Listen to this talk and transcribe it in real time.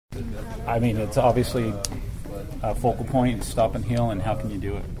I mean, it's obviously a focal point, stop and heal, and how can you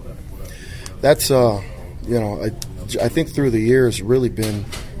do it? That's, I think through the years really been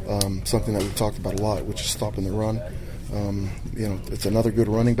something that we've talked about a lot, which is stopping the run. It's another good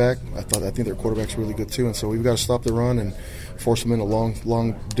running back. I think their quarterback's really good too, and so we've got to stop the run and force them into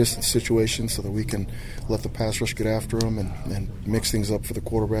long distance situations so that we can let the pass rush get after them and mix things up for the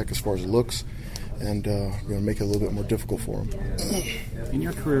quarterback as far as looks, and make it a little bit more difficult for them. In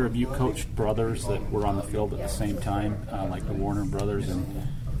your career, have you coached brothers that were on the field at the same time, like the Warner brothers, and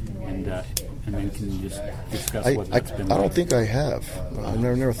then can you just discuss what that's been like? I don't think I have. I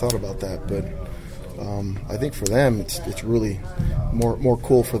never thought about that, but I think for them it's really more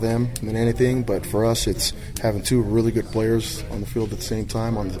cool for them than anything. But for us, it's having two really good players on the field at the same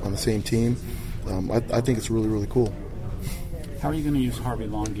time on the same team. I think it's really, really cool. How are you going to use Harvey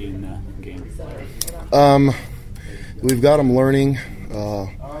Longy in the game? We've got him learning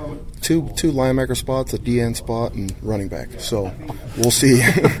two linebacker spots, a DN spot, and running back. So we'll see.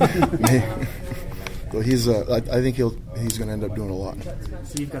 So I think he's going to end up doing a lot.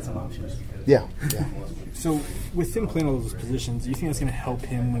 So you've got some options. Yeah. So with him playing all those positions, do you think that's going to help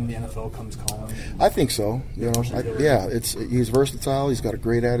him when the NFL comes calling? I think so. He's versatile. He's got a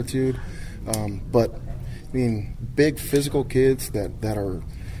great attitude. But I mean, big physical kids that are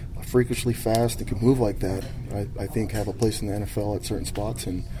freakishly fast and can move like that, I think have a place in the NFL at certain spots.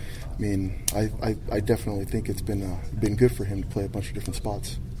 And I mean, I definitely think it's been good for him to play a bunch of different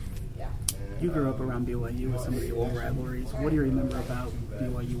spots. You grew up around BYU with some of the old rivalries. What do you remember about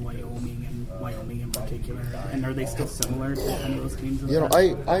BYU, Wyoming, and Wyoming in particular? And are they still similar to any of those teams?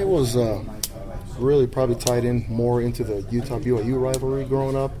 I was really probably tied in more into the Utah-BYU rivalry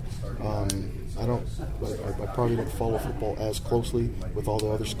growing up. I probably didn't follow football as closely with all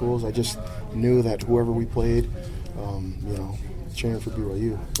the other schools. I just knew that whoever we played, cheering for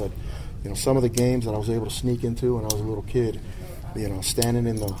BYU. But some of the games that I was able to sneak into when I was a little kid, standing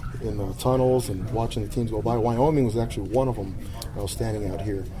in the tunnels and watching the teams go by. Wyoming was actually one of them. I was standing out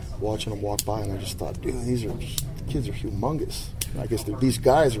here watching them walk by, and I just thought, dude, the kids are humongous. I guess these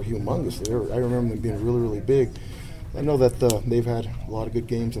guys are humongous. I remember them being really, really big. I know that they've had a lot of good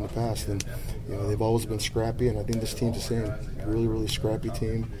games in the past, and they've always been scrappy, and I think this team's the same. Really, really scrappy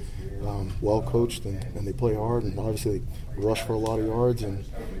team, well coached, and they play hard, and obviously they rush for a lot of yards, and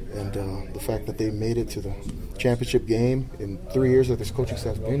the fact that they made it to the championship game in 3 years that this coaching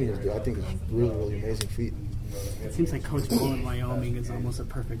staff's been here, I think is really, really amazing feat. It seems like Coach Bull in Wyoming is almost a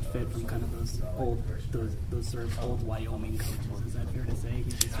perfect fit from kind of those sort of old Wyoming coaches. Is that fair to say?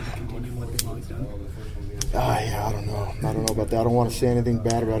 He's just sort of continuing what they've always done. I don't know about that. I don't want to say anything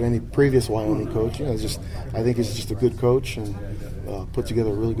bad about any previous Wyoming coach. I think he's just a good coach and put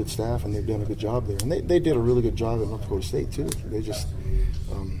together a really good staff, and they've done a good job there. And they did a really good job at North Dakota State too. They're just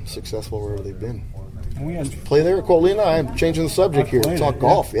successful wherever they've been. Play there at Colina. I'm changing the subject here. Talk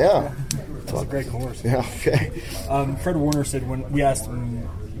golf. Yeah. That's a great course. Yeah. Okay. Fred Warner said when we asked him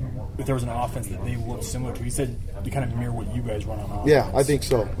if there was an offense that they looked similar to, he said they kind of mirror what you guys run on offense. Yeah, I think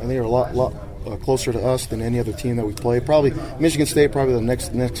so. I think they're a lot closer to us than any other team that we play. Probably Michigan State, probably the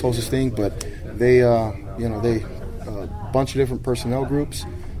next closest thing, but they, they bunch of different personnel groups,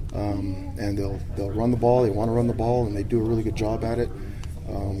 and they'll run the ball. They want to run the ball, and they do a really good job at it.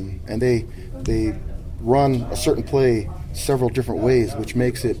 And they run a certain play several different ways, which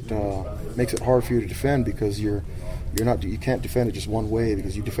makes it hard for you to defend because you can't defend it just one way,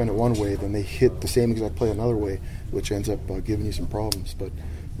 because you defend it one way, then they hit the same exact play another way, which ends up giving you some problems. But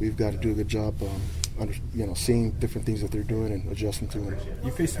we've got to do a good job seeing different things that they're doing and adjusting to them.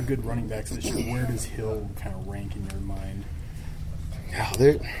 You faced some good running backs this year. Where does Hill kind of rank in your mind?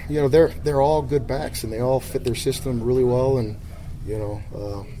 Yeah, they're all good backs, and they all fit their system really well. And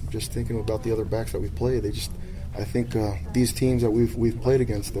just thinking about the other backs that we've played, I think these teams that we've played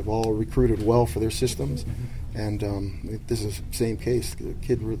against have all recruited well for their systems, and this is the same case. The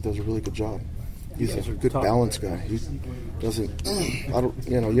kid does a really good job. He's a good balance guy. He doesn't,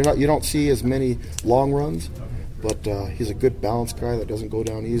 you don't see as many long runs, but he's a good balance guy that doesn't go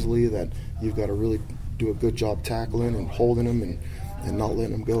down easily. That you've got to really do a good job tackling and holding him and not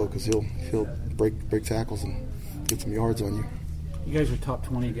letting him go, because he'll break tackles and get some yards on you. You guys are top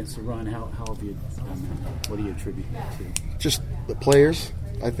 20 against the run. How have you done that? What do you attribute that to? Just the players,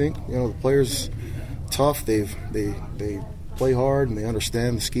 I think. The players, tough. They play hard and they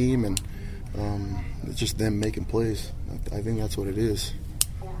understand the scheme, and it's just them making plays. I think that's what it is.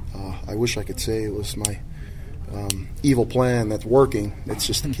 I wish I could say it was my evil plan that's working. It's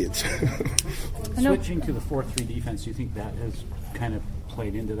just the kids. Switching to the 4-3 defense, do you think that has kind of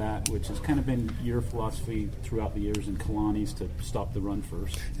played into that, which has kind of been your philosophy throughout the years in Kalani's to stop the run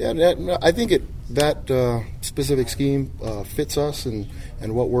first. Yeah, I think that specific scheme fits us and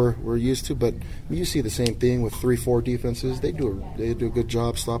what we're used to. But you see the same thing with 3-4 defenses. They do a good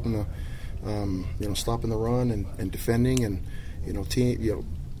job stopping the run and defending, and team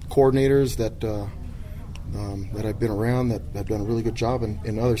coordinators that I've been around that have done a really good job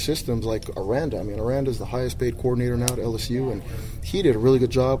in other systems like Aranda. I mean, Aranda's the highest paid coordinator now at LSU, and he did a really good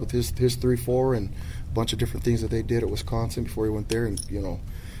job with his 3-4 and a bunch of different things that they did at Wisconsin before he went there. And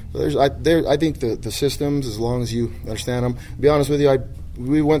I think the systems, as long as you understand them. To be honest with you,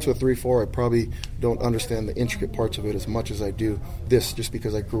 we went to a 3-4. I probably don't understand the intricate parts of it as much as I do this, just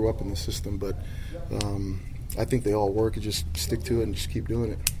because I grew up in the system. But I think they all work. And just stick to it and just keep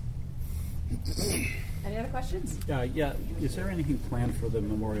doing it. Any other questions? Yeah. Is there anything planned for the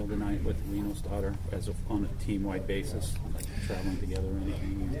memorial tonight with Reno's daughter on a team-wide basis, like traveling together or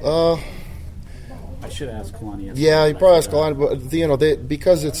anything? I should ask Kalani. Yeah, you probably ask Kalani, but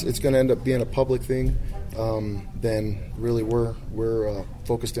because it's going to end up being a public thing, then really we're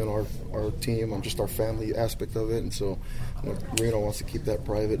focused in our team on just our family aspect of it, and so Reno wants to keep that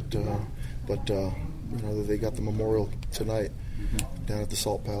private. But they got the memorial tonight down at the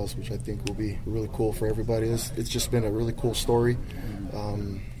Salt Palace, which I think will be really cool for everybody. It's just been a really cool story.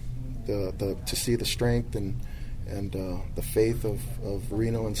 To see the strength and the faith of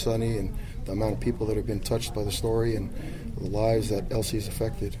Reno and Sonny, and the amount of people that have been touched by the story and the lives that LC's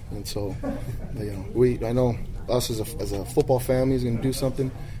affected. And so, I know us as a football family is going to do something,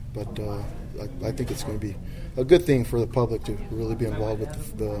 but I think it's going to be a good thing for the public to really be involved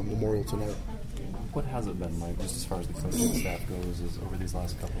with the memorial tonight. What has it been like, just as far as the coaching staff goes, is over these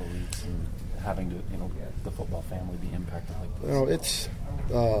last couple of weeks and having to, the football family be impacted like this?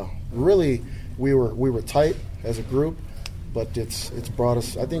 It's really we were tight as a group, but it's brought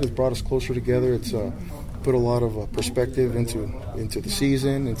us. I think it's brought us closer together. It's put a lot of perspective into the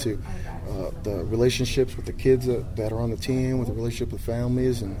season, into the relationships with the kids that are on the team, with the relationship with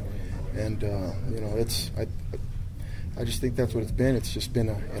families, and it's. I just think that's what it's been. It's just been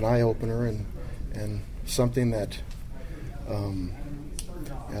an eye opener and something that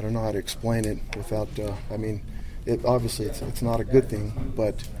I don't know how to explain it without. Obviously it's not a good thing,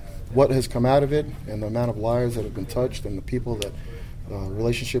 but what has come out of it and the amount of lives that have been touched and the people that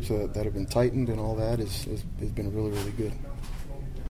relationships that have been tightened and all that has been really, really good.